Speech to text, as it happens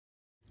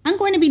I'm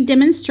going to be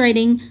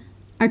demonstrating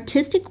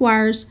Artistic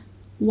Wire's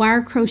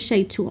wire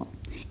crochet tool.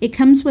 It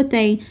comes with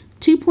a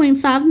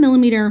 2.5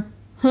 millimeter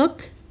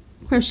hook,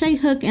 crochet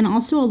hook, and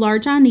also a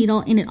large eye needle,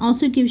 and it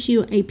also gives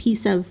you a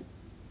piece of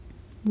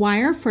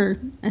wire, for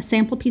a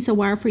sample piece of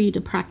wire for you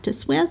to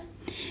practice with.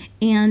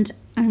 And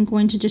I'm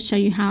going to just show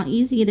you how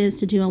easy it is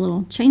to do a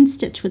little chain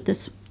stitch with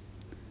this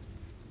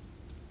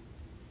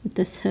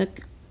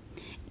hook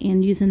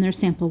and using their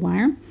sample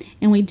wire.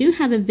 And we do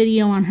have a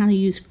video on how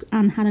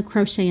to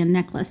crochet a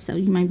necklace, so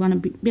you might want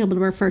to be able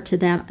to refer to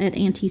that at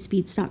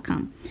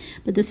auntiespeeds.com.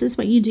 But this is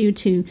what you do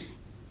to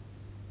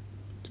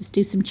just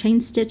do some chain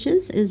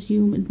stitches. Is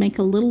you would make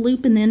a little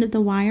loop in the end of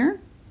the wire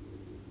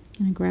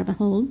and grab a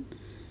hold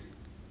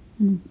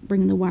and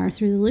bring the wire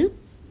through the loop.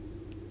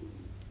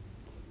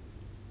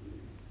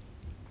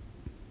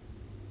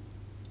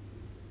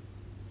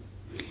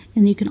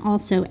 And you can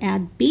also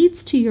add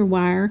beads to your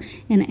wire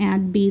and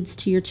add beads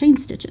to your chain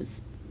stitches.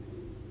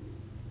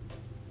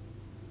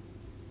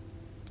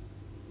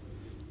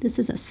 This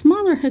is a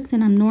smaller hook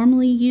than I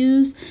normally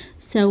use,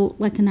 so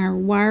like in our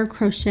wire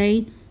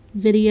crochet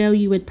video,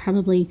 you would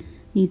probably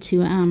need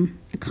to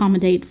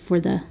accommodate for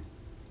the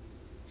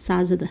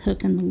size of the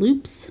hook and the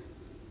loops.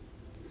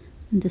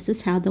 And this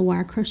is how the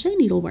wire crochet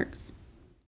needle works.